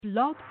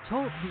Blog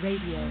Talk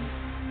Radio.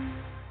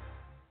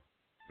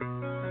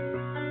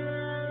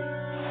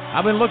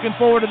 I've been looking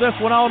forward to this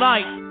one all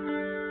night.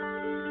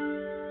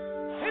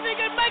 If he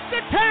can make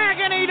the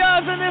tag, and he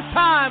does in this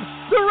time,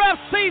 the ref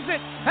sees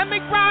it, and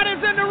McBride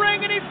is in the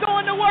ring, and he's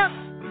going to work.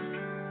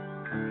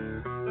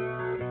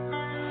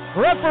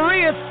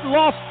 Referee has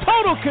lost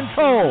total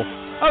control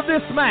of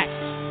this match.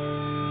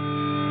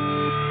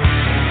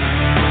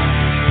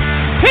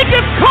 He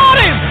just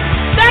caught him.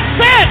 That's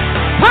it.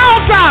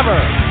 Pile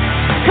driver.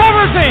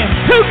 Covers him.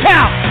 2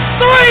 count.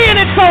 3, and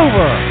it's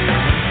over.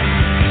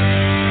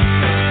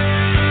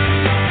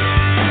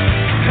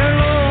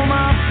 Hello,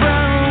 my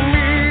friend, we'll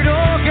meet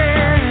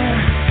again.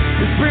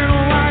 It's been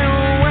a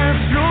while,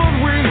 west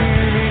you'll win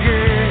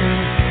again.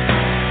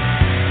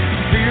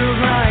 Feels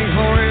like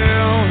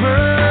forever.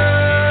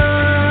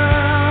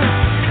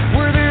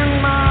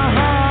 Within my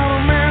heart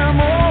of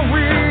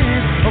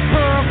memories, a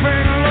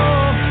perfect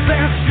love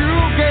that you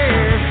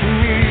gave to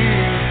me.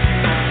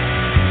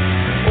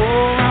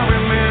 Oh, I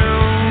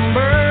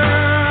remember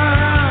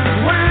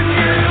when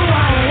you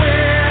are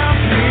with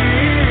me.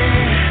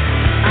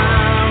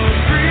 I'm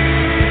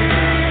free.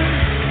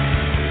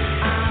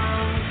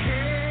 I'm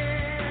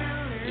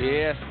careless.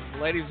 Yes,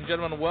 ladies and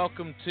gentlemen,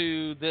 welcome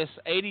to this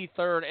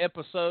 83rd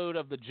episode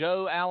of the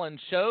Joe Allen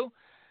Show.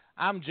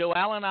 I'm Joe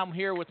Allen. I'm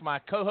here with my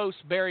co-host,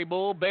 Barry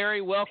Bull.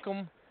 Barry,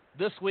 welcome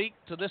this week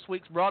to this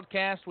week's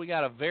broadcast. We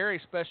got a very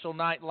special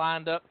night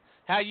lined up.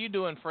 How you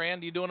doing,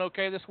 friend? You doing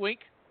okay this week?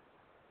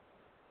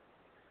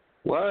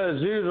 Well,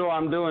 as usual,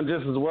 I'm doing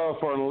just as well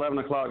for an 11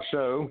 o'clock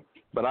show,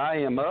 but I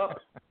am up.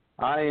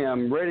 I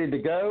am ready to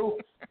go.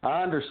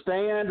 I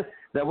understand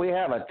that we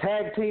have a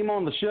tag team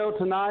on the show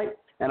tonight,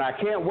 and I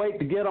can't wait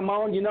to get them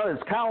on. You know,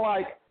 it's kind of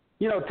like,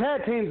 you know,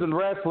 tag teams in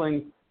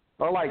wrestling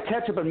are like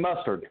ketchup and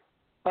mustard,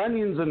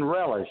 onions and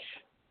relish,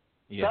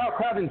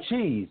 sauerkraut and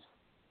cheese.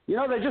 You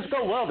know, they just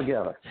go well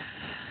together.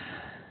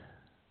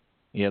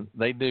 Yeah,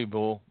 they do,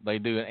 Bull. They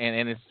do,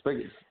 and it's.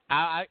 Speaking-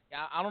 I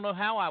don't know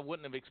how I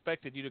wouldn't have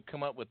expected you to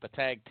come up with the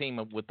tag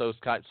team with those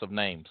types of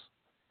names.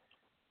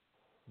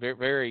 Very,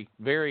 very,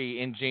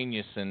 very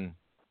ingenious and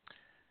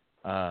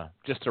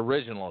just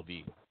original of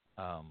you.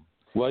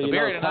 Well, you know,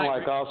 Barry, it's kind of tonight-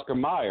 like Oscar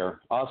Mayer.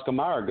 Oscar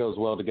Mayer goes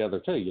well together,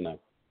 too, you know.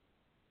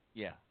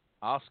 Yeah,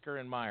 Oscar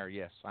and Meyer.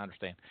 Yes, I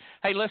understand.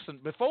 Hey, listen,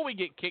 before we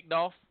get kicked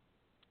off,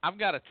 I've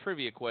got a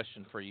trivia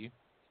question for you.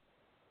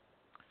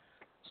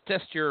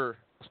 Let's test your.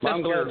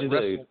 I'm glad you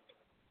do.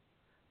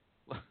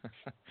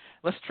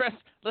 Let's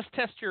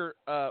test your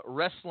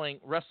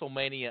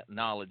WrestleMania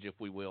knowledge, if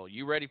we will.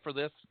 You ready for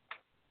this?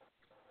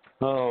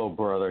 Oh,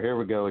 brother, here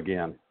we go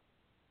again.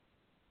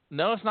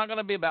 No, it's not going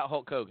to be about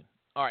Hulk Hogan.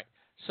 All right.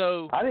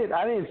 So, I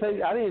didn't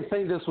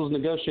think this was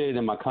negotiated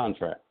in my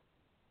contract.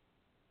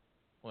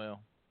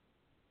 well,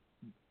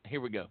 here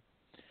we go.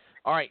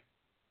 All right.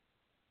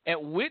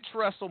 At which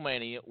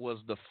WrestleMania was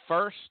the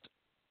first?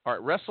 All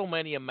right,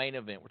 WrestleMania main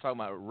event. We're talking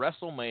about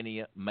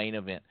WrestleMania main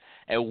event.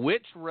 At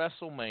which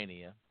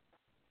WrestleMania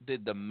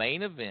did the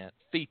main event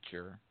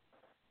feature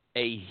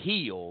a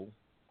heel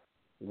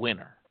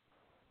winner?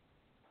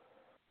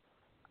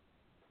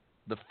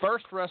 The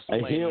first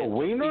WrestleMania A heel to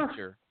wiener?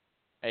 feature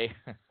a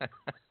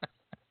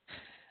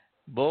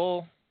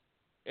Bull.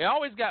 You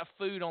always got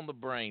food on the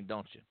brain,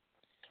 don't you?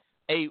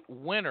 A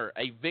winner,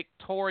 a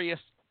victorious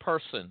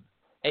person,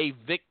 a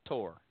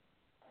victor.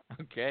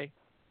 Okay?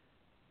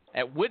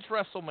 At which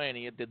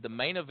WrestleMania did the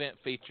main event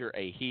feature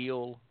a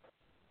heel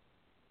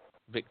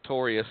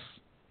victorious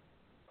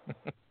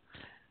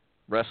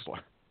wrestler?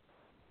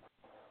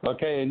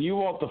 Okay, and you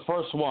want the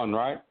first one,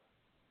 right?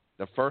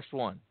 The first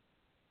one.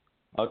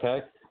 Okay.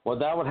 Well,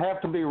 that would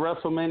have to be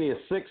WrestleMania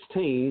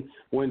 16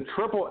 when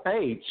Triple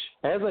H,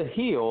 as a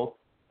heel,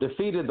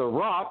 defeated The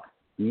Rock,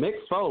 Mick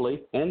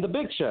Foley, and The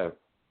Big Show.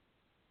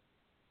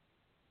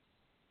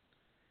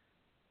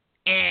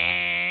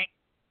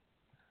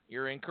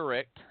 You're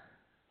incorrect.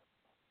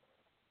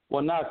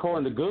 Well, not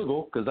according to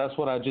Google, because that's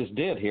what I just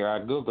did here. I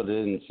Googled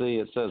it and see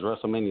it says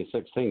WrestleMania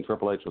 16,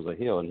 Triple H was a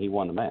heel, and he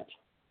won the match.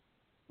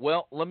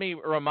 Well, let me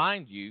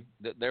remind you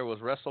that there was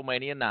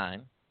WrestleMania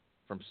 9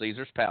 from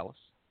Caesar's Palace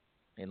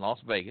in Las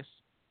Vegas,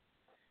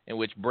 in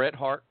which Bret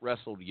Hart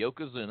wrestled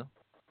Yokozuna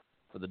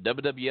for the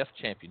WWF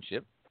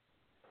Championship,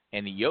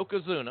 and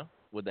Yokozuna,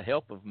 with the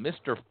help of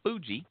Mr.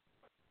 Fuji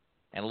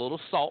and a little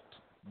salt,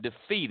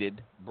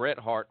 defeated Bret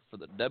Hart for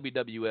the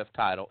WWF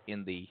title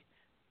in the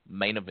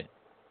main event.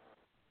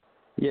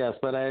 Yes,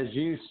 but as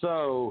you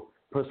so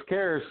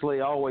precariously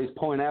always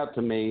point out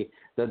to me,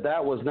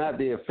 that was not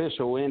the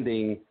official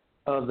ending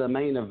of the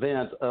main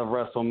event of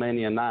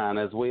WrestleMania 9.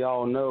 As we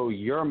all know,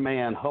 your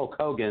man Hulk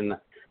Hogan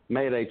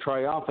made a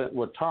triumphant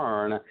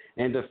return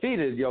and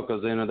defeated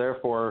Yokozuna,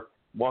 therefore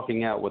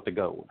walking out with the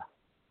gold.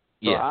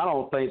 So Yeah. I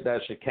don't think that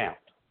should count.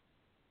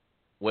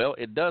 Well,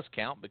 it does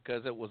count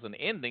because it was an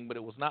ending, but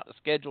it was not the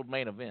scheduled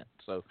main event.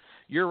 So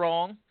you're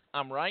wrong,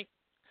 I'm right,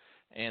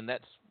 and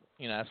that's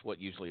what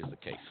usually is the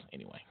case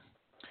anyway.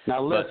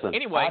 Now But listen,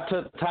 anyway, I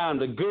took time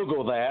to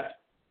Google that,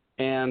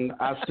 and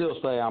I still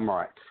say I'm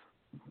right.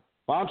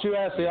 Why don't you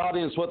ask the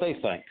audience what they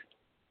think?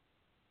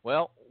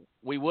 Well,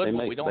 we would,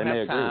 but we don't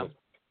have time.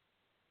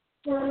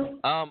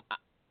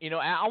 You know,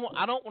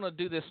 I don't want to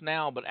do this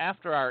now, but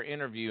after our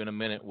interview in a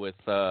minute with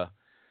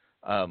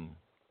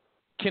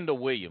Kendall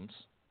Williams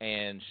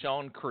and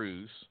Sean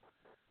Cruz,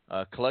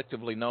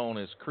 collectively known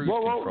as Cruise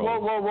Control.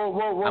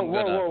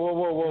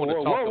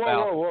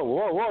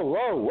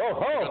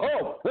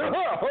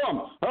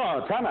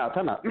 Time out.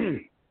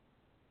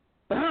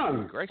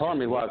 Pardon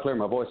me while I clear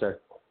my voice there.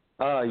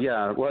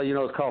 Yeah, well, you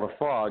know, it's called a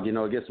frog. You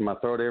know, it gets in my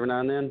throat every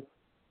now and then.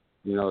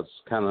 You know, it's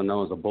kind of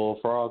known as a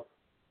bullfrog.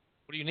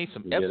 What do you need,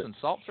 some Epsom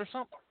salts or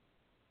something?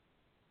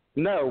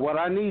 No, what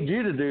I need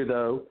you to do,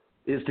 though,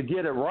 is to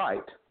get it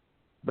right,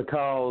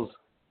 because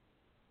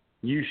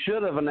you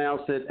should have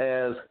announced it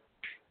as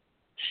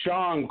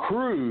Sean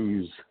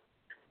Cruz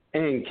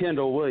and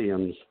Kendall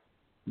Williams,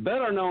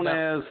 better known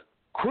as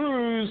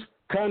Cruise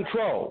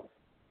Control.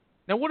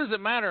 Now, what does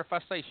it matter if I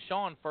say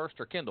Sean first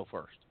or Kendall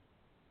first?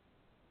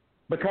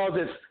 Because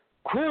it's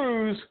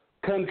Cruise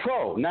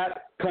Control,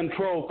 not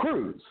Control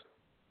Cruise.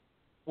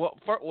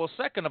 Well,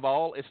 second of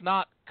all, it's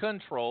not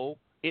Kyntrol,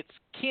 it's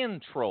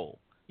Kyntrol.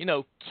 You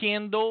know,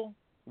 Kendall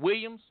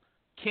Williams,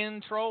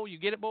 Kyntrol. You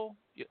get it, Bull?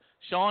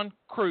 Sean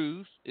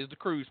Cruz is the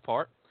Cruz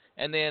part,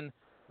 and then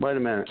wait a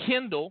minute,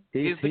 Kendall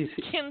is the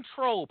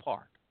Kyntrol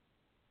part.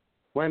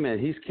 Wait a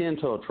minute, he's kin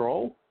to a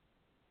troll,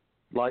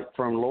 like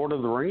from Lord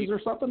of the Rings or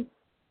something?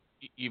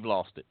 You've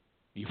lost it.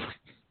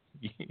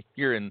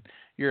 You're in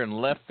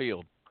left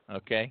field.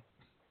 Okay.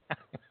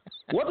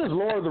 What does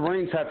Lord of the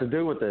Rings have to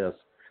do with this?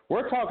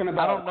 We're talking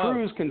about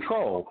cruise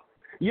control.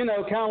 You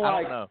know, kind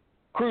of like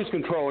cruise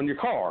control in your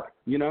car.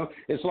 You know,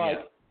 it's like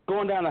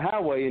going down the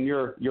highway and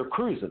you're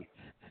cruising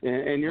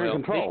and you're in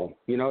control.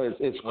 You know,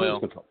 it's cruise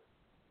control.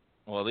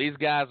 Well, these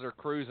guys are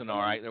cruising all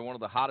right. They're one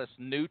of the hottest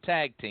new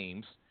tag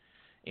teams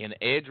in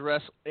edge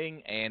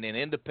wrestling and in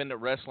independent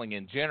wrestling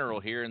in general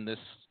here in this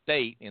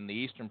state, in the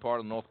eastern part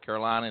of North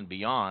Carolina and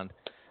beyond.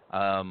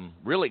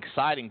 Really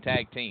exciting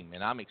tag team,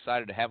 and I'm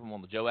excited to have them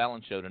on the Joe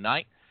Allen Show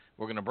tonight.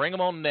 We're going to bring them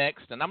on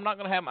next, and I'm not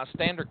going to have my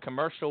standard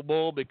commercial,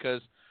 Bull,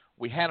 because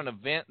we had an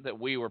event that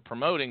we were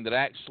promoting that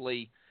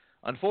actually,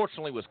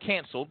 unfortunately, was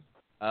canceled.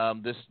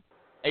 This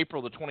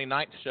April the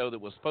 29th show that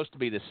was supposed to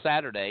be this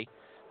Saturday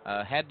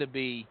had to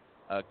be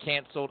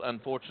canceled,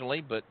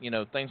 unfortunately, but, you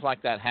know, things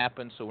like that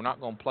happen, so we're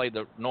not going to play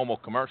the normal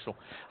commercial.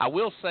 I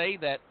will say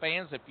that,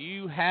 fans, if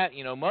you have,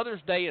 you know,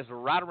 Mother's Day is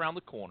right around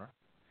the corner,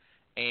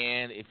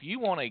 and if you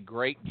want a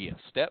great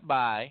gift, stop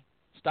by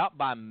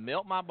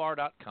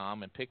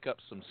meltmybar.com and pick up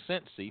some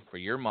Scentsy for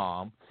your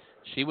mom.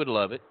 She would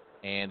love it.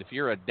 And if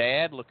you're a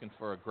dad looking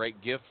for a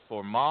great gift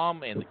for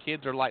mom and the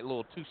kids are like a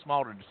little too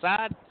small to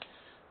decide,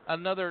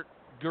 another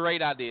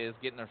great idea is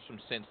getting her some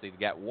Scentsy. They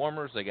got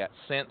warmers, they got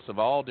scents of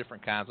all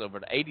different kinds, over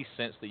to 80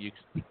 cents that you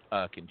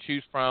can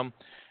choose from.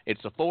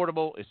 It's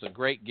affordable. It's a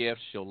great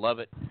gift. She'll love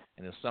it,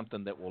 and it's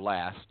something that will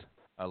last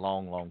a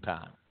long, long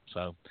time.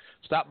 So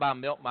stop by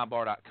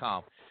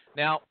meltmybar.com.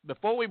 Now,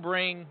 before we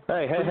bring...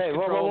 Hey,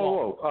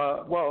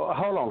 whoa. Well,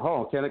 hold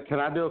on. Can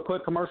I do a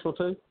quick commercial,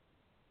 too?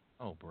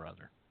 Oh,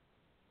 brother.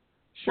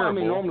 Sure, well, I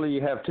mean, normally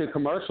you have two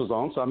commercials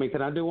on, so, I mean,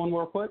 can I do one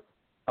real quick?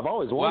 I've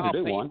always wanted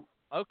to do one.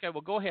 Okay,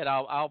 well, go ahead.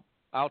 I'll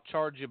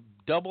charge you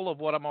double of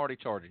what I'm already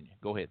charging you.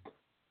 Go ahead.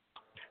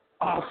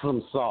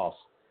 Awesome sauce.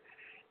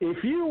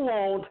 If you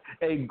want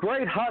a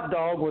great hot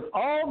dog with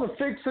all the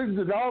fixings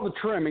and all the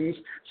trimmings,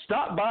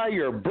 stop by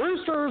your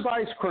Brewster's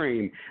Ice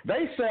Cream.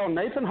 They sell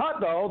Nathan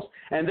hot dogs,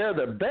 and they're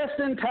the best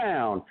in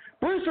town.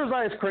 Brewster's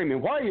Ice Cream. And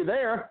while you're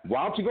there,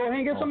 why don't you go ahead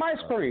and get some ice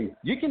cream?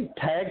 You can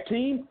tag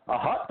team a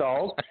hot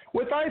dog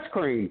with ice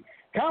cream,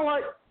 kind of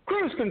like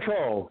cruise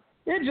control.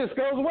 It just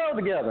goes well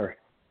together.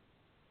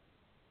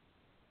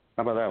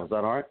 How about that? Was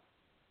that all right?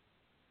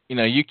 You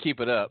know, you keep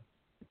it up,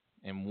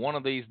 and one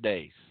of these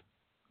days,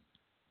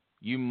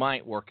 you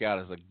might work out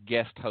as a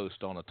guest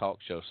host on a talk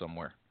show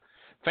somewhere.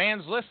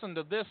 Fans, listen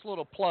to this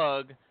little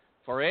plug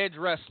for Edge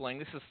Wrestling.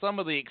 This is some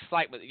of the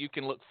excitement that you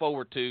can look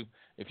forward to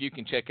if you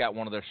can check out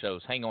one of their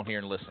shows. Hang on here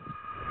and listen.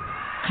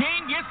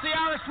 King gets the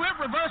Irish whip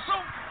reversal.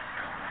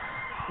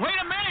 Wait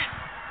a minute.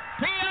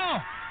 P.O.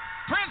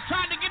 Prince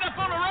tried to get up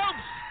on the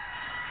ropes.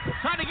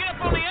 Tried to get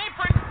up on the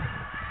apron.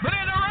 But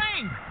in the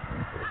ring.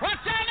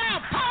 What's that now?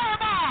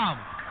 Powerbomb.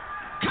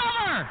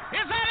 Cover.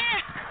 Is that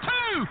it?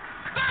 2,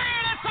 3,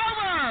 and it's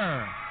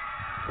over.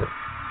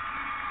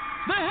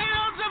 The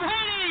Hounds of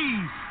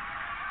Hades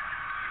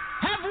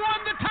have won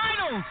the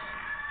titles.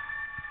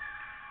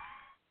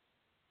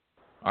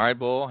 All right,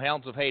 Bull.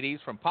 Hounds of Hades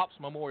from Pop's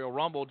Memorial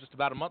Rumble just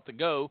about a month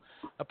ago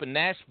up in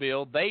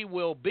Nashville. They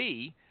will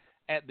be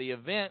at the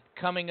event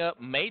coming up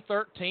May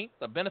 13th,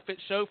 a benefit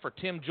show for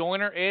Tim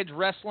Joyner. Edge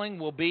Wrestling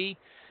will be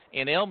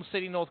in Elm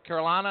City, North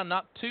Carolina,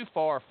 not too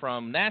far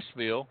from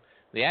Nashville.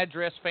 The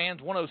address,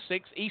 fans,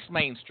 106 East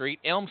Main Street,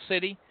 Elm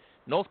City,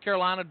 North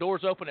Carolina.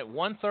 Doors open at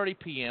 1:30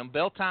 p.m.,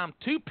 bell time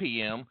 2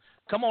 p.m.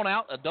 Come on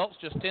out. Adults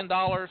just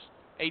 $10,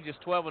 ages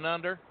 12 and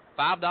under,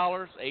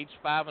 $5, age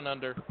 5 and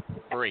under,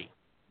 free.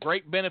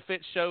 Great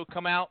benefit show.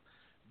 Come out,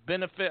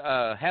 benefit,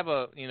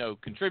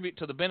 contribute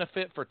to the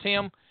benefit for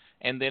Tim,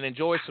 and then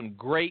enjoy some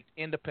great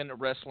independent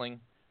wrestling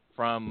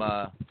from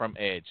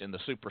Edge, and the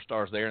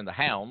Superstars there and the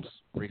Hounds.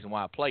 Reason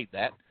why I played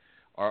that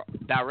are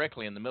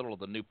directly in the middle of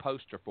the new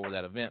poster for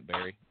that event,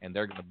 Barry, and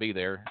they're going to be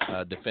there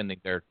defending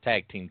their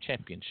tag team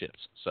championships.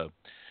 So,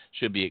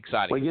 should be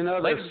exciting. Well, you know,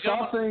 Ladies there's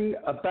something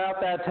about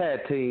that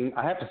tag team.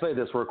 I have to say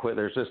this real quick.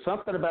 There's just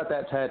something about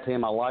that tag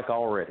team I like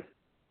already.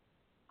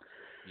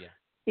 Yeah.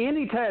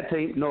 Any tag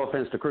team, no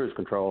offense to Cruise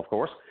Control, of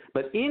course,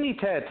 but any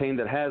tag team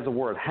that has the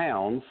word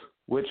hounds,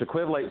 which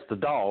equivalates to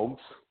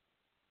dogs,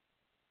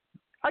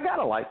 I got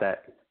to like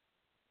that.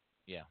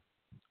 Yeah.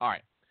 All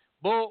right.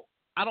 Bull,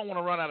 I don't want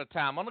to run out of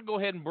time. I'm going to go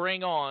ahead and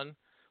bring on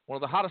one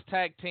of the hottest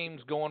tag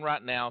teams going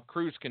right now,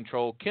 Cruise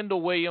Control,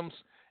 Kendall Williams.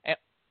 And,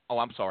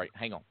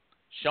 hang on.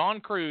 Sean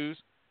Cruz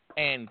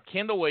and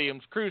Kendall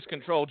Williams, Cruise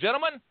Control.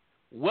 Gentlemen,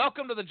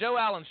 welcome to the Joe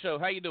Allen Show.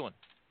 How you doing?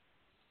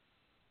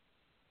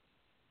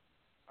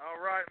 All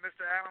right,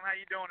 Mr. Allen, how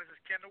you doing? This is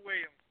Kendall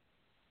Williams.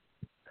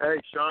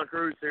 Hey, Sean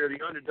Cruz here, the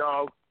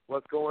underdog.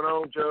 What's going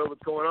on, Joe?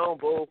 What's going on,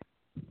 Bull?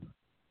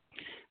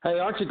 Hey,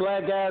 aren't you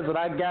glad, guys, that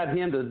I got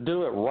him to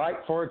do it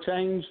right for a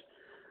change?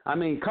 I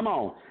mean, come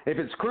on. If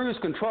it's Cruise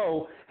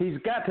Control, he's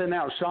got to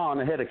announce Sean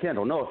ahead of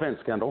Kendall. No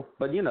offense, Kendall,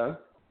 but, you know,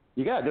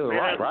 you got to do it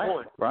right, right?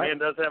 Point. Right? Man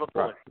does have a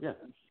point. Right.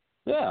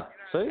 Yeah.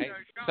 See? Hey,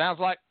 sounds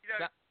like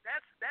That's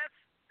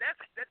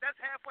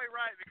halfway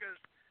right because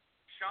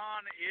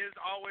Sean is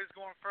always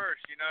going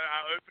first. You know,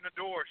 I open the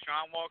door,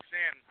 Sean walks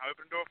in. I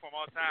open the door for him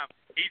all the time.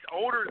 He's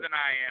older than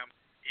I am.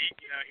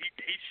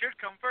 He should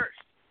come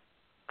first.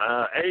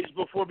 Age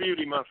before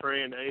beauty, my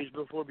friend. Age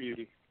before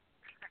beauty.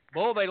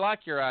 Bull, they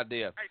like your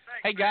idea.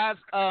 Hey, guys,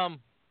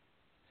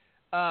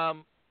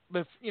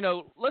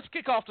 let's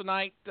kick off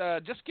tonight.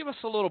 Just give us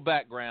a little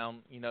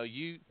background. You know,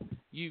 you've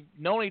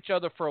known each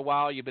other for a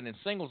while. You've been in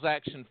singles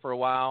action for a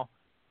while.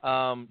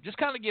 Just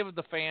kind of give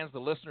the fans, the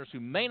listeners who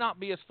may not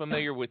be as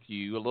familiar with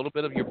you, a little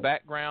bit of your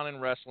background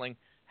in wrestling,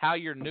 how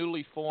your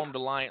newly formed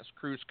alliance,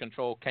 Cruise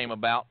Control, came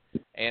about.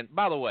 And,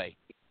 by the way,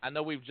 I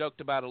know we've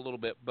joked about it a little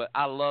bit, but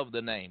I love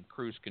the name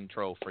Cruise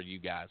Control for you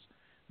guys.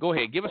 Go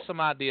ahead. Give us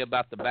some idea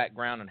about the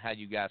background and how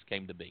you guys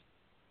came to be.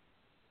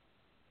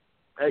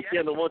 Hey,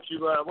 Kendall, why don't you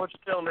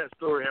tell them that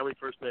story, how we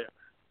first met?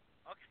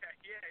 Okay,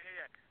 yeah.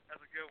 That's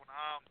a good one.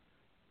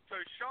 So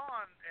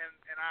Sean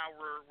and I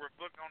were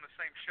booked on the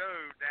same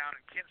show down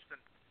in Kinston,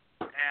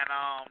 and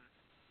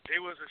it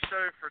was a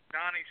show for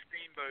Donnie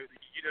Steamboat, the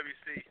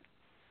UWC.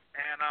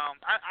 And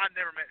I'd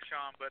never met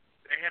Sean, but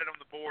they had it on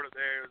the board up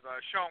there. It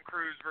was Sean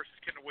Cruz versus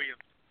Kendall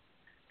Williams.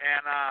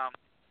 And I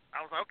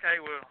was like, okay,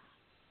 well,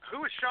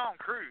 who is Sean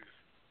Cruz?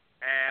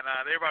 And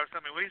everybody was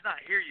telling me, well, he's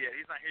not here yet.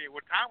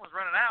 Well, time was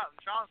running out,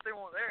 and Sean still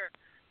wasn't there.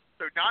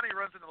 So Donnie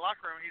runs in the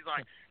locker room, and he's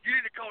like, you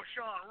need to call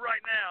Sean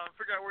right now and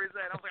figure out where he's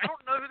at. And I was like, I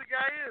don't know who the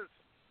guy is.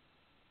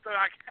 So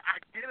I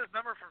get his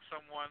number from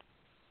someone,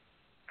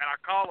 and I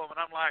call him, and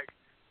I'm like,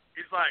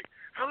 he's like,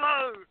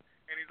 hello.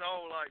 And he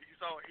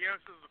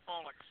answers the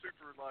phone like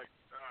super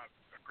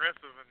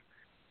aggressive,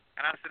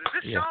 and I said, is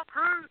this Sean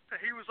Cruz?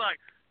 And he was like,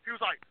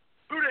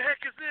 who the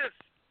heck is this?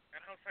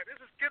 And I was like,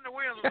 this is Kendall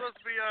Williams. We're supposed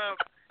to be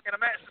in a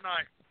match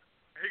tonight.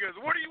 And he goes,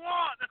 what do you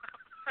want? And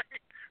I'm like,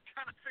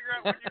 trying to figure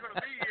out when you're going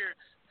to be here.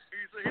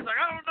 He's like,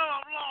 I don't know,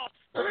 I'm lost.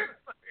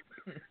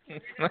 We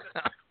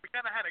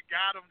kind of had to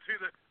guide him to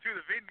the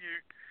venue,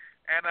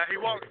 and he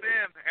walks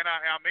in, and I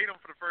meet him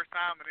for the first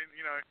time, and then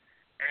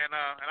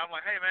and I'm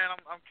like, hey man,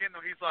 I'm Kendall.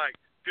 He's like,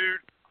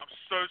 dude, I'm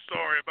so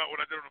sorry about what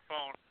I did on the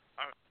phone.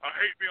 I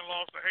hate being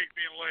lost. I hate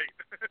being late.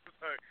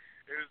 So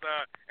it was,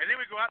 and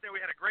then we go out there. We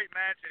had a great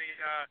match, and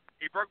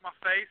he broke my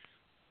face.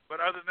 But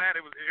other than that,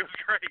 it was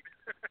great.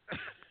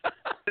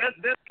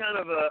 That's kind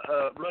of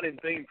a running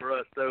theme for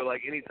us, though.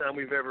 Like anytime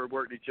we've ever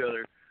worked each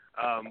other,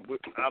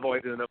 I've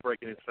always ended up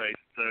breaking his face.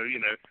 So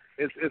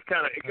it's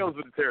kind of, it comes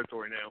with the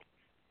territory now.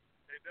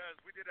 It does.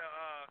 We did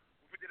a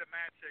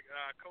match at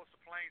Coastal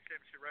Plains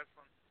Championship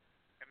Wrestling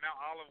in Mount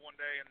Olive one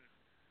day, and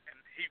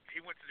he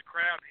went to the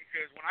crowd, and he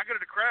says, when I go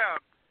to the crowd,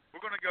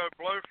 we're going to go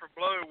blow for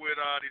blow with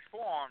these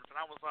forearms. And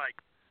I was like,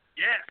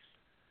 yes.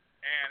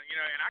 And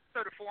and I can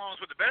throw the forearms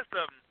with the best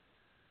of them.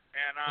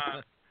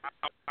 And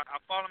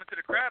I followed him into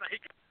the crowd, and he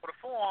came with a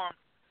forearm,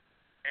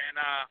 and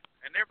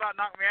they're about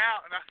to knock me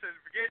out. And I said,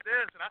 forget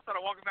this. And I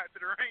started walking back to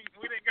the ring.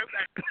 We didn't go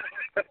back.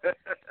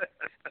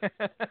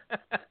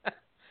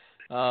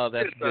 Oh,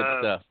 that's good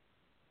stuff.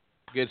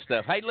 Good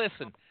stuff. Hey,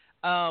 listen,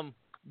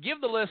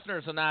 give the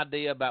listeners an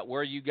idea about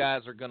where you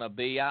guys are going to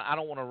be. I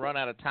don't want to run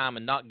out of time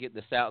and not get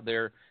this out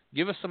there.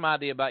 Give us some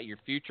idea about your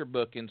future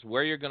bookings,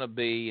 where you're going to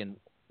be, and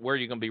where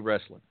you're going to be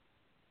wrestling.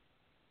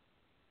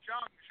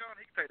 Sean,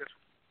 he can take this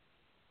one.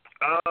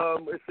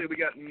 Let's see, we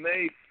got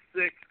May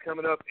 6th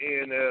coming up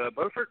in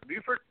Buford.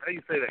 How do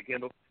you say that,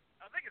 Kendall?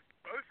 I think it's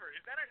Beaufort.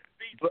 Is that at the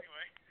beach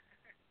anyway?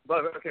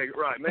 But okay,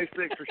 right. May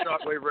 6th for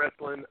Shockwave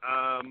Wrestling.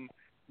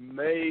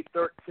 May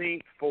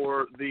 13th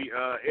for the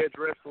Edge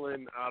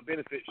Wrestling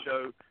benefit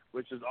show,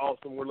 which is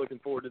awesome. We're looking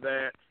forward to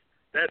that.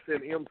 That's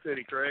in M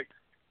City, correct?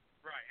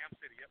 Right, M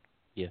City. Yep.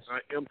 Yes. All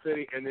right, M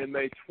City, and then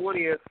May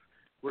 20th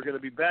we're going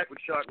to be back with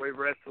Shockwave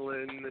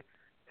Wrestling.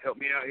 Help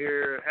me out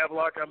here,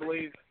 Havelock, I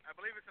believe. I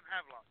believe it's in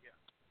Havelock. Yeah.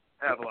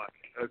 Havelock.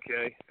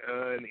 Okay.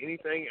 And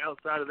anything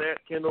outside of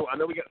that, Kendall? I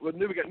know we got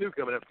new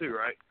coming up too,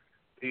 right?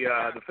 The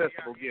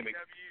festival gimmick.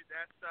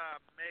 That's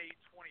May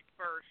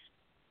 21st,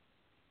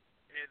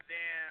 and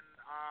then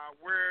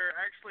we're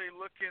actually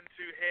looking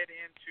to head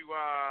into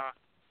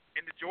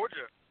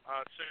Georgia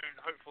soon,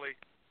 hopefully,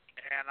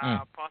 and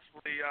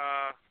possibly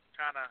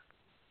trying to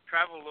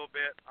travel a little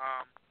bit,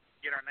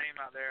 get our name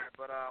out there.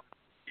 But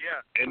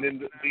yeah. And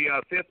then the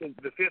 5th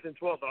and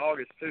 12th of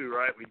August too,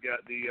 right? We've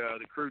got the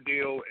crew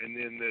deal, and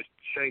then the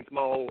Shane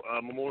Small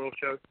Memorial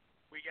Show.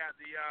 We got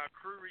the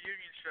crew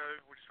reunion show,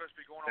 which is supposed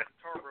to be going on in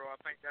Tarboro. I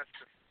think that's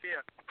the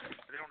 5th.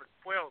 And then on the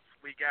 12th,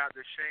 we got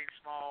the Shane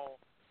Small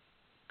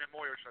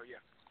Memorial show. Yeah.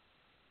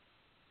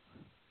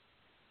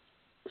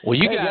 Well,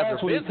 you hey guys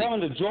guys, are when busy. you're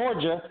coming to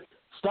Georgia,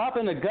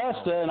 stop in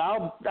Augusta, and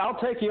I'll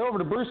take you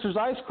over to Brewster's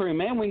Ice Cream,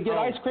 man. We can get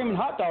ice cream and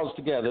hot dogs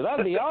together.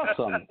 That'd be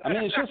awesome. I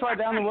mean, it's just right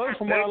down the road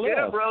from where I live.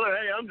 Yeah, brother.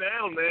 Hey, I'm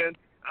down, man.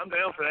 I'm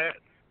down for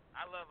that.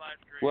 I love ice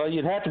cream. Well,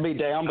 you'd have to be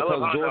down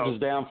because Georgia's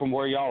down from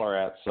where y'all are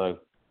at. So.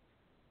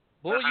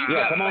 Bull, you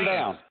Yeah, got come on fans.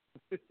 down.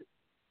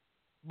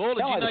 Bull,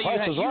 did you know the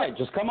price is right.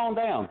 Just come on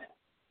down.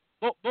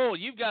 Bull,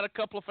 you've got a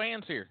couple of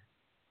fans here.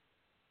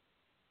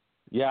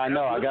 Yeah, I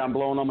know. I got them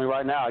blowing on me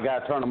right now. I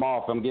got to turn them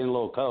off. I'm getting a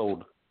little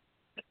cold.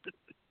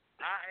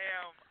 I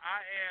am.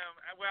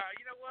 Well,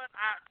 you know what?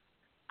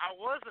 I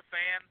was a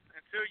fan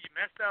until you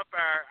messed up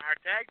our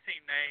tag team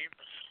name,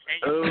 and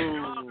you put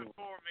John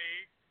before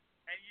me,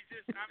 and you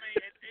just. I mean,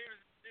 it was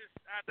just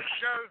at the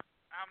show.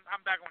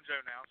 I'm back on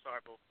Joe now.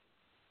 Sorry, Bull.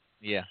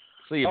 Yeah.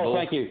 See you, Bull.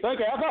 Thank you. Thank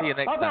you.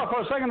 I thought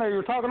for a second there you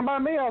were talking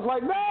about me. I was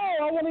like, no,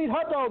 I want to eat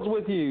hot dogs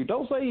with you.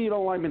 Don't say you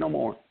don't like me no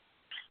more.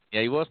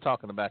 Yeah, he was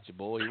talking about you,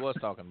 Bull. He was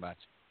talking about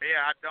you.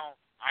 Yeah, I don't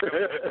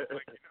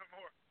like you no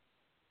more.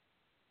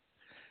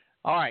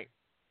 All right.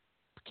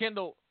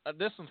 Kendall,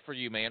 this one's for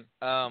you, man.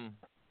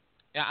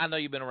 I know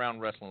you've been around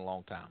wrestling a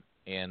long time.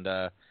 And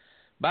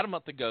about a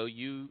month ago,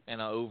 you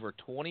and over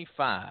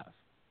 25,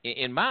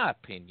 in my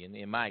opinion,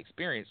 in my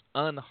experience,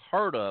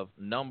 unheard of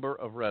number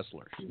of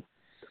wrestlers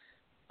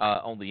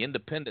on the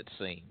independent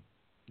scene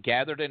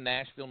gathered in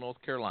Nashville,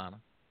 North Carolina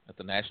at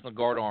the National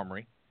Guard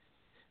Armory,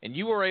 and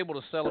you were able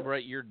to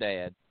celebrate your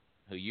dad,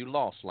 who you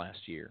lost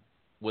last year,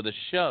 with a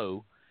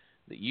show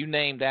that you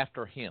named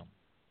after him.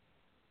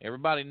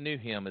 Everybody knew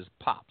him as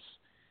Pops,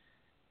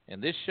 and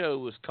this show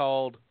was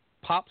called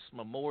Pops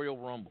Memorial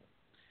Rumble.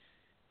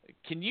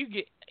 Can you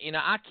get,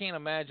 I can't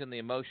imagine the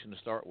emotion to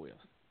start with,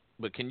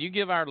 but can you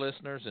give our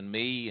listeners and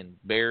me and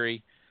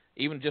Barry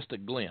even just a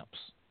glimpse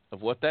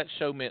of what that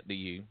show meant to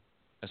you,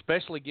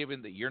 especially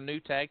given that your new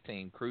tag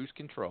team,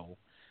 Kyntrol,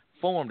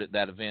 formed at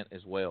that event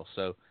as well?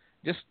 So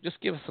just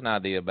give us an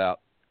idea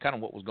about kind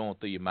of what was going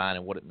through your mind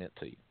and what it meant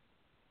to you.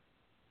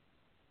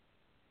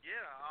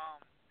 Yeah,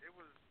 it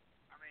was,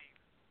 I mean,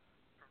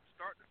 from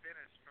start to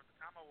finish, from the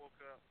time I woke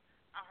up,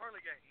 I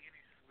hardly got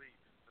any sleep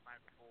the night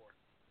before.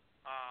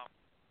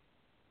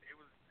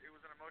 It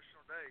was an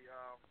emotional day.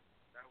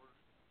 That was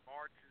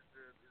March is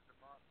the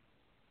month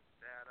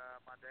that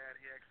my dad,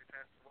 he actually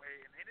passed away.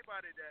 And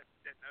anybody that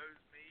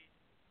knows me,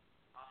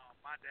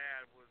 my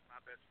dad was my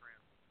best friend.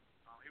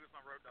 He was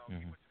my road dog.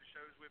 He went to the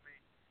shows with me.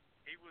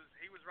 He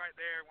was right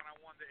there when I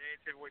won the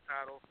AH heavyweight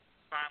title.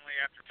 Finally,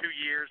 after 2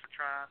 years of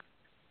trying,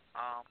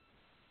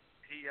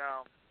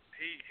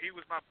 he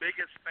was my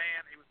biggest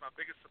fan. He was my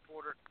biggest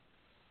supporter.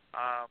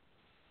 And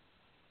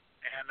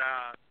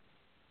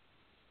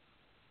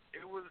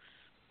it was,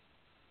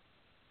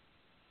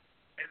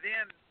 and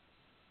then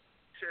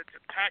to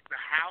pack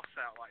the house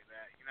out like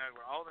that,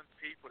 with all them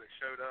people that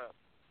showed up,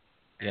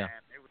 yeah,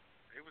 and it was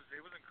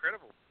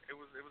incredible. It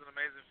was an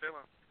amazing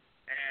feeling,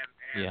 and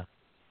yeah.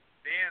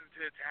 Then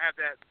to have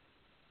that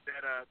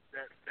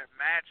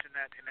match and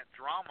that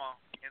drama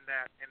in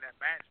that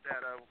match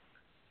that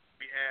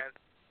we had,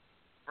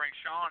 bring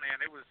Sean in,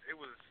 it was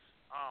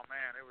oh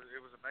man, it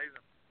was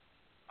amazing.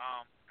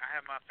 I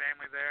had my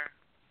family there.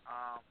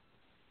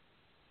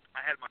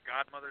 I had my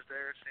godmothers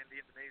there,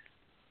 Cindy and Denise.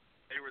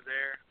 They were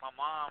there. My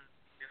mom,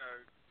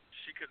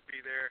 she couldn't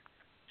be there.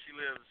 She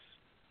lives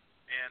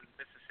in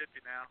Mississippi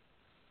now,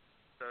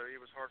 so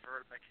it was hard for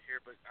her to make it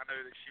here. But I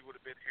know that she would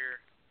have been here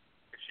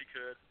if she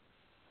could.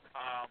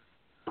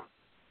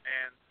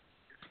 And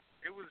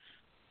it was,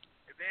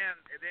 and then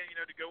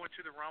to go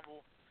into the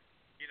Rumble,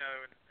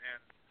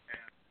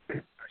 and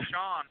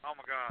Sean, oh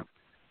my God,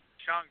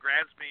 Sean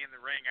grabs me in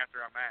the ring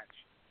after our match.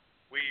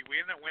 We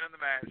ended up winning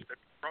the match. They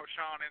brought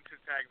Sean into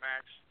the tag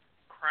match.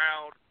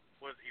 Crowd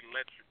was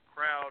electric.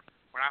 Crowd,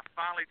 when I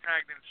finally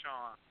tagged in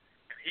Sean,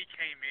 and he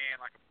came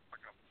in like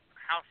a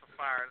house of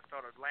fire and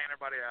started laying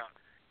everybody out,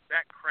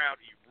 that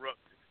crowd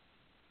erupted.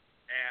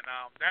 And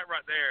that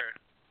right there,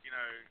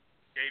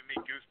 gave me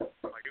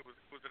goosebumps. Like it was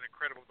an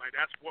incredible. Like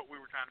that's what we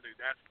were trying to do.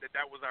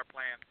 That was our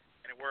plan,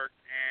 and it worked.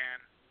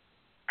 And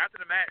after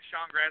the match,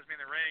 Sean grabs me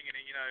in the ring, and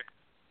he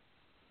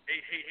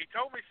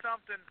told me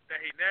something that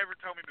he never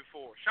told me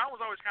before. Sean was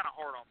always kind of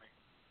hard on me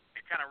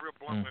and kind of real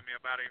blunt with me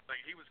about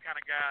everything. He was the kind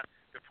of guy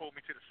that pulled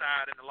me to the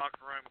side in the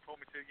locker room and pulled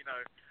me to,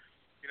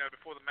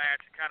 before the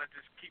match, and kind of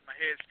just keep my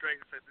head straight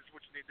and say, this is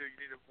what you need to do. You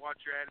need to watch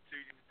your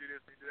attitude. You need to do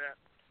this, you need to do that.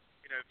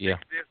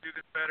 Fix this, do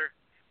this better.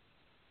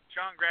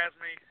 Sean grabs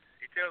me.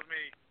 He tells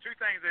me two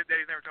things that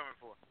he's never told me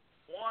before.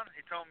 One,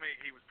 he told me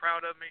he was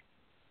proud of me.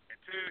 And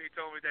two, he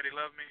told me that he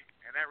loved me,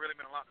 and that really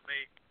meant a lot to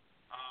me.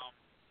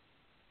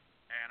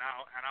 And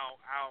I'll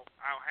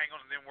hang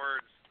on to them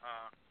words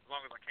as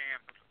long as I can,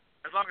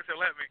 as long as he'll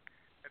let me.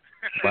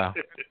 Wow.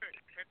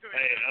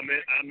 Hey, I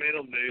met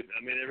them, dude. I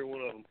met every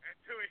one of them.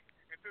 Until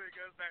he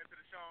goes back to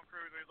the Sean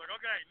Cruz, and he's like,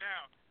 okay,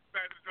 now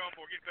back to the drum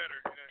board, get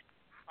better.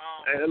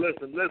 Hey,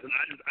 listen.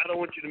 I don't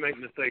want you to make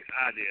mistakes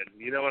I did.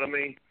 You know what I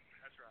mean?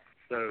 That's right.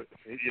 So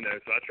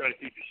so I try to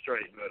keep you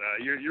straight, but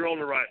you're on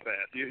the right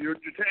path. You're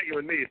tagging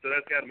with me, so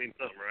that's got to mean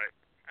something, right?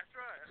 That's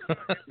right.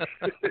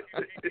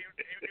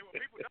 And what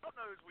people don't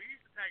know is we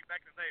used to tag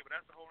back in the day, but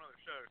that's a whole other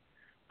show.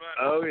 But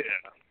oh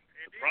yeah,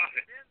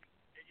 profit.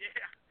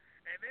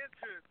 And then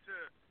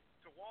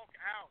to walk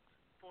out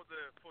for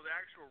the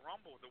actual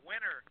Rumble, the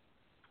winner,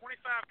 25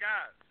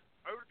 guys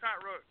over the top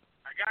rope.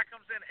 A guy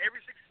comes in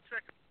every 60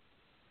 seconds.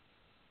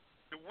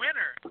 The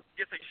winner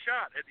gets a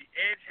shot at the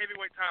Edge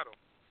Heavyweight title.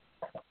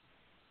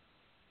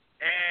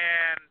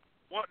 And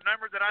what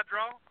number did I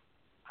draw?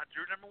 I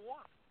drew number 1.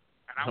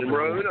 And I was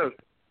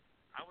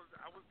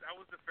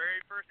the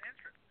very first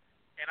entrant.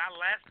 And I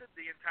lasted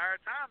the entire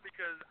time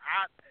because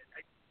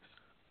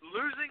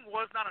losing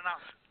was not an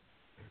option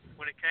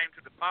when it came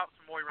to the Pops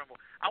Memorial Rumble.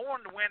 I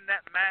wanted to win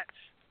that match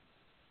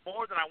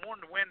more than I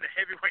wanted to win the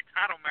heavyweight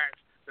title match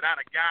that I'd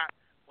have got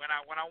when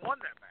I won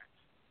that match.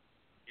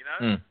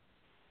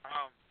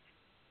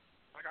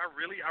 I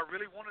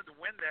really wanted to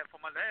win that for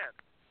my dad.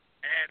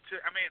 And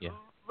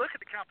look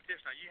at the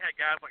competition. Now, you had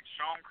guys like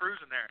Sean Cruz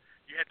in there.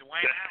 You had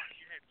Dwayne Allen.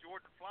 You had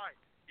Jordan Flight.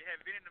 You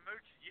had Vinny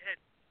Namucci. You had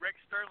Rex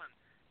Sterling,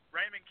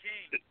 Raymond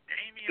King,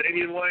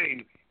 Damian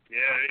Wayne.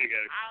 Yeah, there you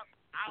go.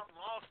 I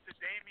lost to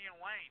Damian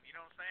Wayne. You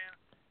know what I'm saying?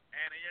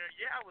 And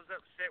I was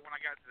upset when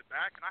I got to the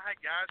back, and I had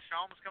guys.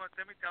 Sean was coming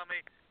to me, telling me,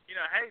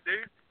 hey,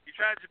 dude, you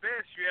tried your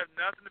best. You have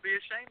nothing to be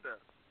ashamed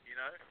of.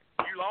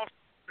 You lost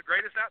the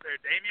greatest out there,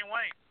 Damian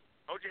Wayne.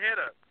 Hold your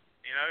head up.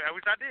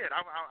 Which I did.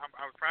 I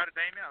was proud of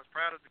Damian. I was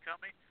proud of the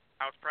company.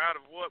 I was proud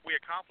of what we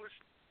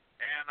accomplished,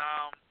 and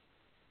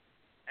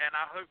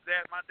I hope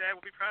that my dad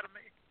will be proud of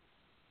me.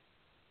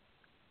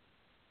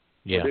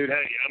 Yeah, dude.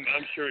 Hey,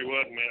 I'm sure he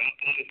was, man.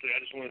 Honestly, I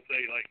just want to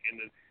say, like,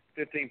 in the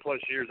 15 plus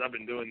years I've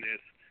been doing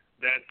this,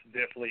 that's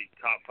definitely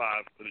top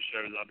 5 for the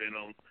shows I've been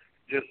on.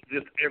 Just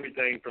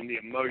everything from the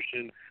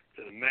emotion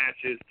to the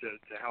matches to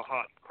how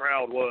hot the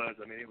crowd was.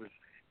 I mean,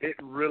 it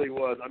really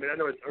was. I mean, I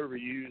know it's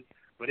overused,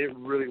 but it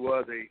really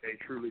was a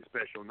truly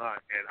special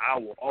night, and I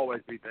will always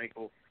be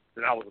thankful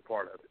that I was a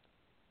part of it.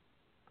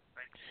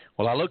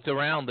 Well, I looked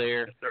around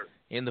there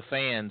in the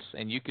fans,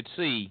 and you could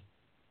see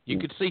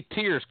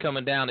tears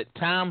coming down at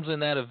times in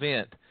that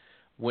event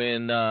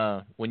when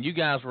you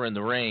guys were in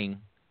the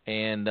ring,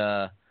 and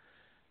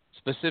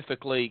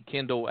specifically,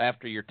 Kendall,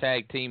 after your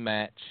tag team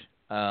match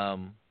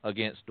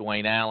against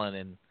Dwayne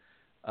Allen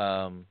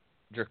and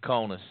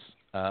Draconis,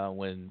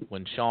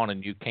 when Sean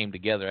and you came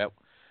together.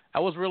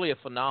 That was really a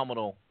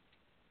phenomenal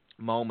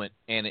moment,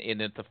 and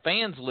if the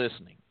fans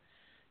listening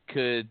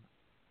could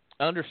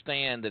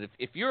understand that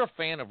if you're a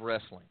fan of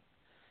wrestling,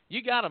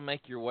 you got to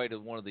make your way to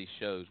one of these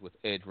shows with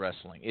Edge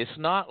Wrestling. It's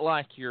not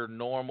like your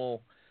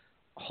normal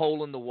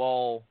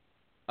hole-in-the-wall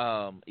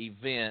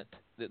event.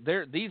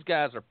 These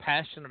guys are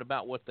passionate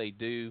about what they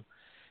do,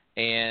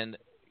 and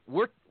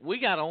we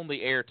got on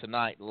the air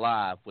tonight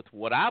live with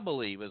what I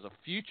believe is a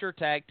future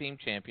tag team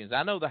champions.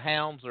 I know the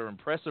Hounds are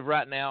impressive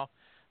right now.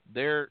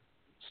 They're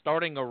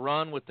starting a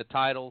run with the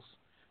titles,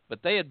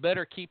 but they had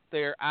better keep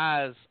their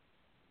eyes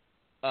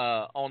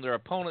on their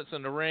opponents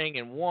in the ring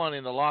and one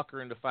in the locker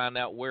room to find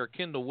out where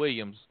Kendall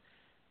Williams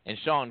and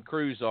Sean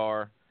Cruz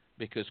are,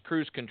 because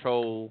Cruise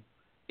Control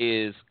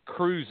is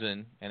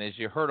cruising, and as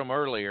you heard them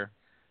earlier,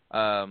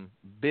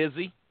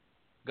 busy,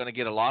 going to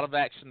get a lot of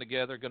action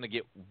together, going to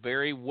get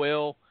very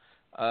well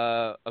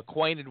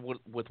acquainted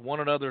with one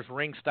another's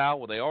ring style.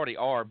 Well, they already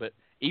are, but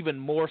even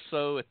more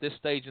so at this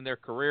stage in their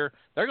career.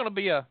 They're going to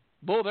be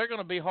they're going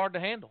to be hard to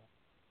handle.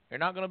 They're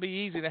not going to be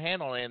easy to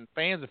handle. And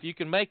fans, if you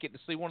can make it to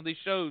see one of these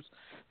shows,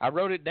 I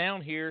wrote it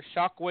down here: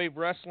 Shockwave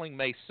Wrestling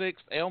May 6th,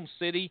 Elm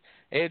City;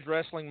 Edge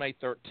Wrestling May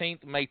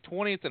 13th, May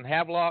 20th in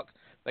Havelock.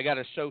 They got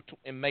a show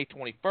in May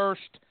 21st.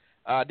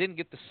 Didn't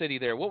get the city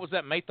there. What was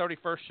that May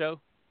 31st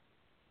show?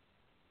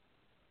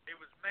 It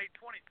was May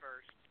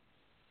 21st.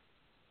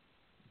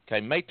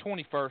 Okay, May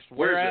 21st.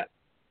 Where at?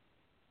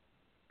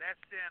 That's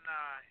in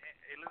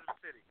Elizabeth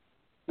City.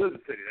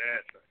 Elizabeth City,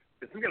 that's right.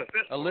 It's got a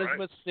festival, Elizabeth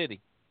right?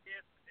 City.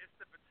 It's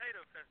the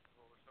Potato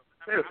Festival or something.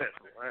 Potato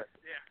Festival, right?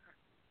 Yeah.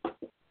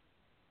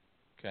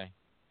 Okay.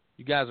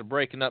 You guys are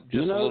breaking up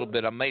just a little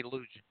bit. I may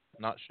lose you.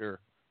 Not sure.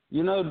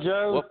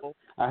 Joe,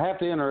 I have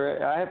to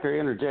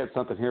interject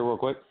something here real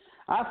quick.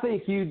 I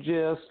think you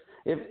just,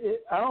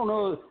 I don't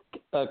know,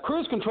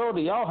 Cruise Control,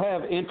 do y'all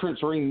have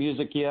entrance ring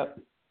music yet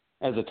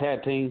as a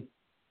tag team?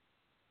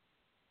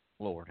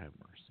 Lord have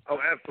mercy. Oh,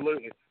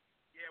 absolutely.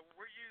 Yeah,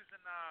 we're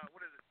using,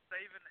 what is it,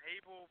 Saving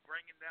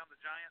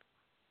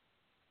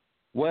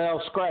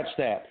Well, scratch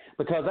that,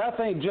 because I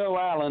think Joe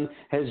Allen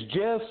has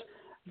just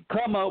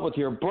come up with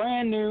your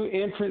brand new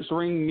entrance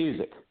ring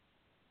music.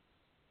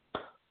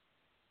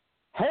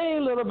 Hey,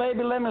 little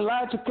baby, let me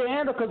light your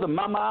candle, because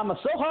mama, I'm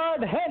so hard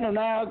to handle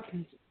now.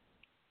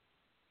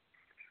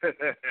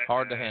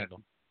 Hard to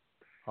handle.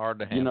 Hard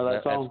to handle. You know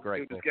that song? That's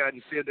great. This guy,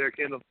 you see it there,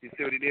 Kendall? You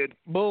see what he did?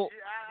 Bull.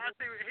 Yeah, I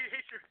think he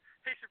should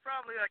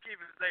probably keep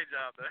his day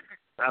job,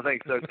 though. I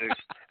think so, too.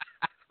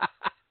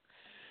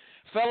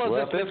 Fellas,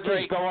 Well, it's if been this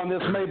great. keeps going,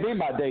 this may be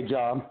my day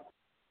job.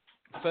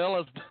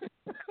 Fellas,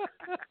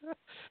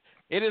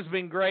 it has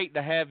been great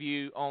to have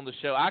you on the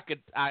show. I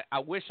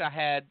wish I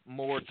had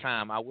more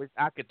time. I wish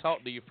I could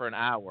talk to you for an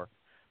hour,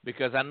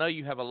 because I know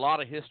you have a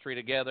lot of history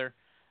together,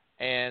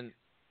 and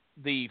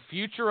the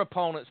future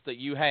opponents that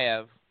you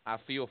have, I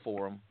feel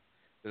for them,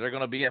 they're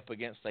going to be up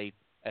against a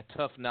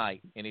tough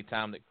night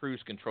anytime that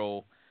Cruise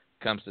Control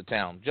comes to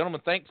town.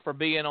 Gentlemen, thanks for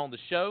being on the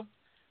show.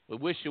 We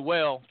wish you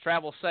well.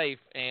 Travel safe.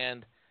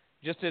 And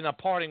just in a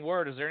parting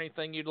word, is there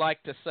anything you'd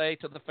like to say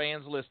to the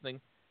fans listening,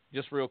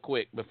 just real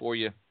quick, before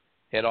you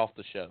head off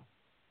the show?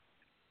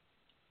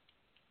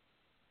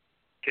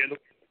 Kendall?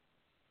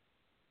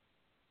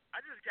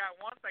 I just got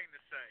one thing to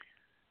say.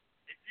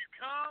 If you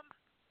come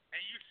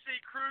and you see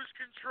Cruise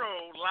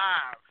Control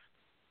live,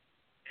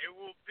 it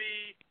will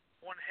be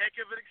one heck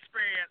of an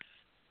experience.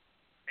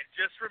 And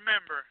just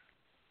remember,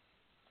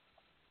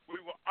 we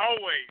will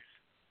always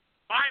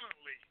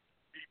violently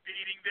be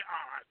beating the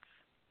odds.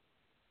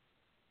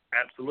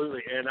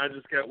 Absolutely. And I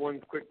just got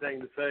one quick thing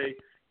to say.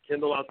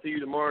 Kendall, I'll see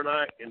you tomorrow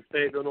night in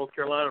Fayetteville, North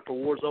Carolina for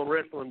Warzone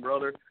Wrestling,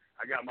 brother.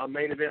 I got my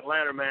main event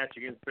ladder match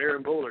against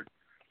Baron Bullard.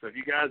 So if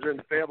you guys are in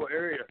the Fayetteville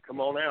area,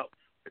 come on out.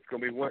 It's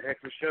going to be one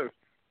heck of a show.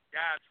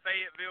 Guys,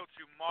 Fayetteville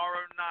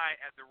tomorrow night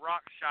at the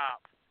Rock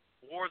Shop,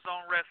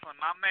 Warzone Wrestling.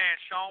 My man,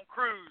 Sean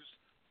Cruz,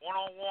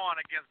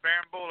 one-on-one against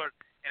Baron Bullard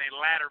in a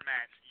ladder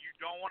match. You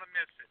don't want to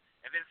miss it.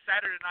 And then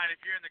Saturday night,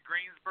 if you're in the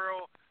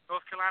Greensboro,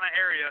 North Carolina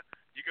area,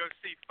 you go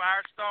see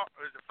Firestar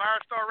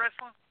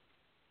Wrestling?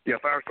 Yeah,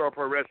 Firestar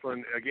Pro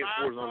Wrestling against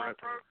Warzone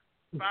Wrestling.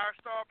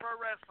 Firestar Pro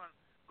Wrestling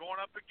going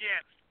up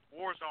against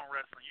Warzone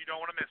Wrestling. You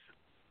don't want to miss it.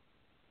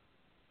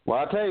 Well,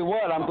 I'll tell you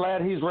what, I'm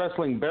glad he's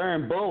wrestling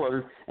Baron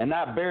Bullard and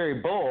not Barry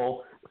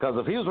Bull, because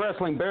if he was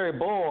wrestling Barry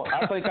Bull,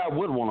 I think I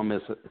would want to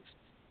miss it.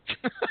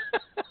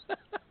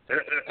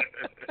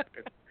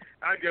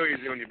 I'd go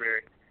easy on you,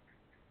 Barry.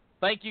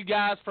 Thank you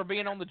guys for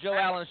being on the Joe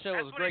Allen Show.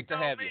 It was great to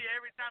have you.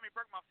 Every time he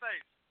broke my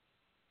face.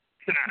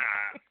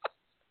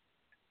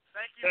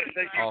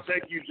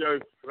 Thank you, Joe.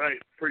 Right,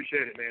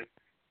 appreciate it, man.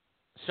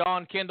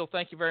 Sean, Kendall,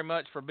 thank you very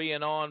much for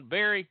being on.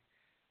 Barry,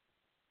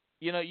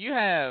 you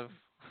have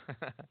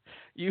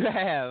you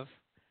have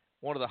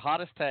one of the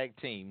hottest tag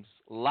teams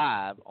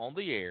live on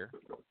the air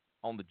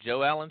on the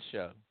Joe Allen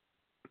Show,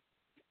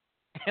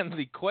 and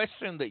the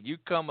question that you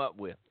come up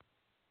with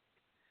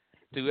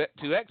to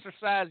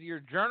exercise your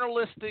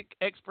journalistic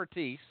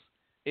expertise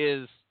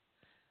is,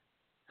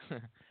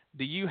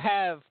 do you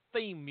have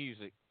theme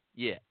music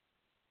yet?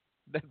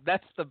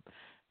 That's the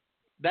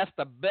best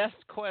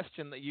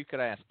question that you could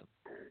ask them.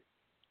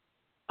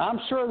 I'm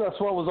sure that's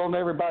what was on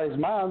everybody's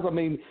minds. I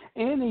mean,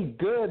 any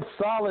good,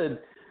 solid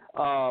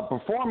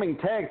performing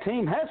tag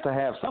team has to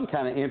have some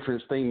kind of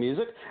entrance theme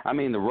music. I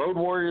mean, the Road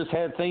Warriors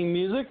had theme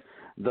music.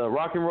 The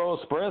Rock and Roll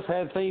Express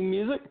had theme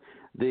music.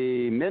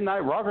 The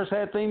Midnight Rockers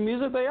had theme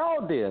music. They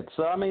all did.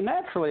 So, I mean,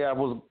 naturally,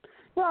 I'm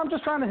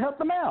just trying to help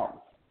them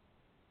out.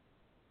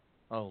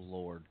 Oh,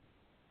 Lord.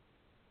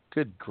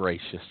 Good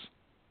gracious.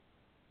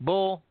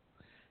 Bull,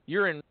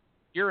 you're in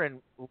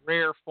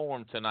rare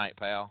form tonight,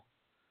 pal.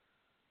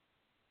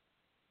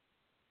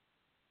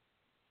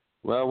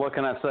 Well, what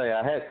can I say?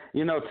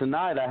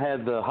 Tonight I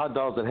had the hot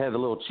dogs that had the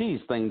little cheese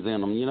things in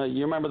them.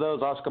 You remember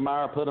those? Oscar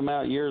Mayer put them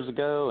out years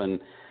ago, and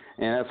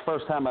that's the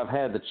first time I've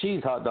had the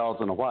cheese hot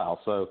dogs in a while.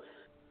 So,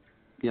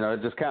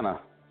 it just kind of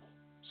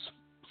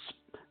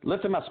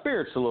lifted my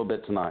spirits a little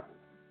bit tonight.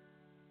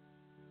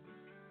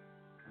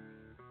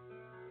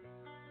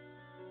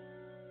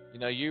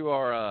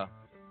 You're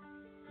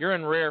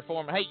in rare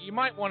form. Hey, you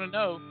might want to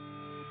know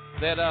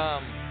that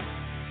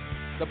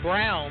the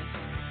Browns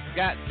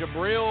got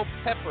Jabril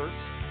Peppers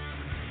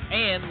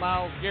and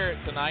Myles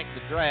Garrett tonight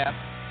to draft,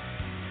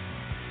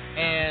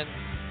 and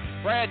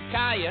Brad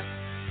Kaya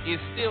is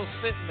still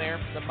sitting there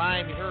for the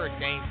Miami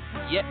Hurricanes,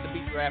 yet to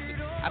be drafted.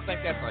 I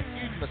think that's a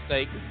huge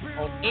mistake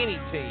on any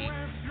team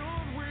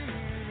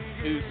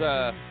who's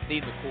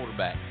needs a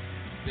quarterback,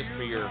 just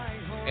for your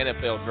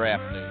NFL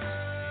draft news.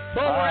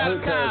 But we're out of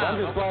time. I'm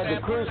just glad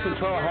the Cruise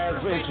Control has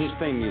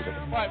interesting music.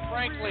 Quite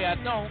frankly, I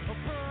don't.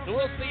 So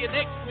we'll see you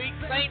next week,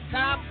 same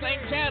time,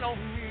 same channel,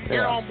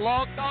 here on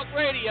Blog Talk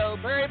Radio.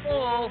 Barry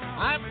Bull,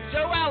 I'm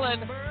Joe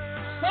Allen.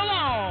 So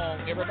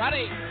long,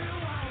 everybody.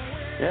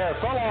 Yeah,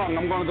 so long.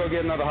 I'm going to go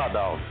get another hot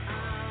dog.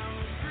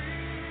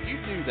 You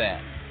do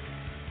that.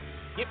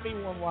 Get me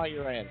one while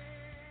you're at it.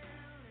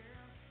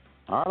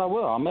 All right, I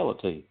will. I'll mail it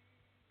to you.